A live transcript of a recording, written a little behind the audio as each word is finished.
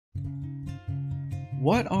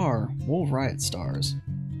What are Wolf-Rayet stars?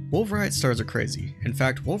 Wolf-Rayet stars are crazy. In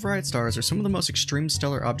fact, Wolf-Rayet stars are some of the most extreme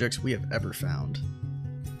stellar objects we have ever found.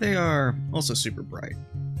 They are also super bright.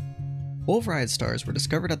 Wolf-Rayet stars were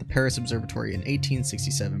discovered at the Paris Observatory in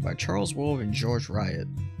 1867 by Charles Wolf and Georges Rayet.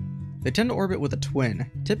 They tend to orbit with a twin,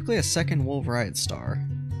 typically a second Wolf-Rayet star.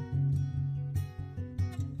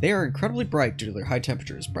 They are incredibly bright due to their high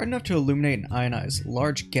temperatures, bright enough to illuminate and ionize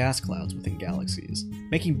large gas clouds within galaxies,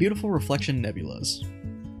 making beautiful reflection nebulas.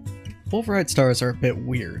 Wolf-Rayet stars are a bit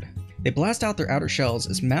weird. They blast out their outer shells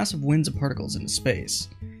as massive winds of particles into space,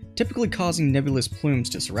 typically causing nebulous plumes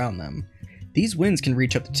to surround them. These winds can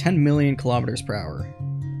reach up to 10 million kilometers per hour.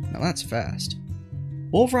 Now that's fast.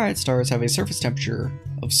 Wolf-Rayet stars have a surface temperature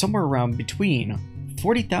of somewhere around between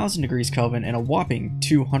 40,000 degrees Kelvin and a whopping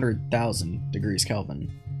 200,000 degrees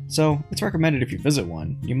Kelvin. So it's recommended if you visit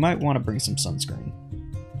one, you might want to bring some sunscreen.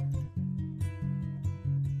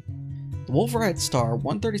 The Wolf-Rayet star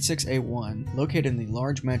 136A1, located in the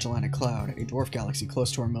Large Magellanic Cloud, a dwarf galaxy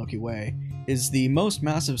close to our Milky Way, is the most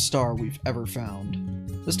massive star we've ever found.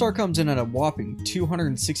 The star comes in at a whopping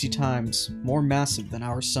 260 times more massive than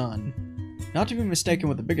our Sun. Not to be mistaken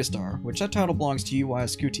with the biggest star, which that title belongs to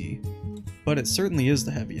Uis Scuti, but it certainly is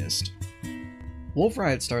the heaviest.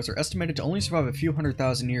 Wolf-Rayet stars are estimated to only survive a few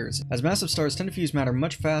 100,000 years, as massive stars tend to fuse matter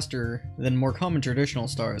much faster than more common traditional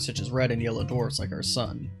stars such as red and yellow dwarfs like our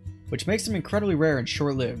Sun, which makes them incredibly rare and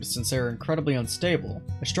short-lived since they are incredibly unstable.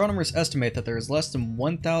 Astronomers estimate that there is less than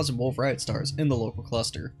 1,000 Wolf-Rayet stars in the local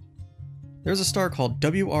cluster. There's a star called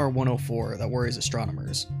WR104 that worries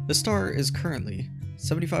astronomers. The star is currently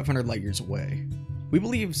 7,500 light years away. We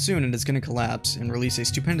believe soon it is going to collapse and release a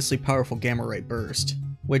stupendously powerful gamma-ray burst,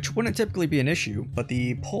 which wouldn't typically be an issue, but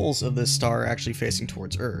the poles of this star are actually facing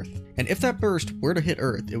towards Earth. And if that burst were to hit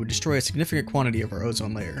Earth, it would destroy a significant quantity of our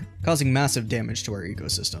ozone layer, causing massive damage to our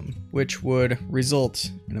ecosystem, which would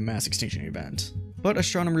result in a mass extinction event. But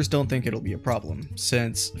astronomers don't think it'll be a problem,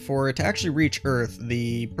 since for it to actually reach Earth,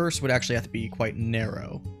 the burst would actually have to be quite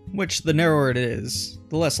narrow, which the narrower it is,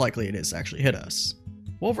 the less likely it is to actually hit us.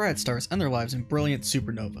 Wolf-Rayet stars end their lives in brilliant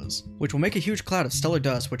supernovas, which will make a huge cloud of stellar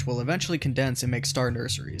dust which will eventually condense and make star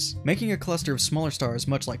nurseries, making a cluster of smaller stars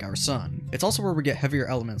much like our Sun. It's also where we get heavier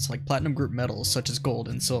elements like platinum group metals such as gold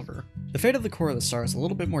and silver. The fate of the core of the star is a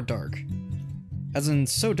little bit more dark, as in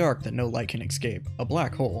so dark that no light can escape, a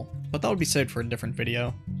black hole, but that would be saved for a different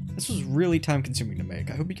video. This was really time consuming to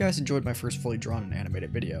make. I hope you guys enjoyed my first fully drawn and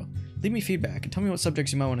animated video. Leave me feedback and tell me what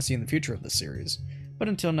subjects you might want to see in the future of this series. But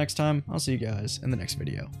until next time, I'll see you guys in the next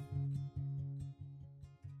video.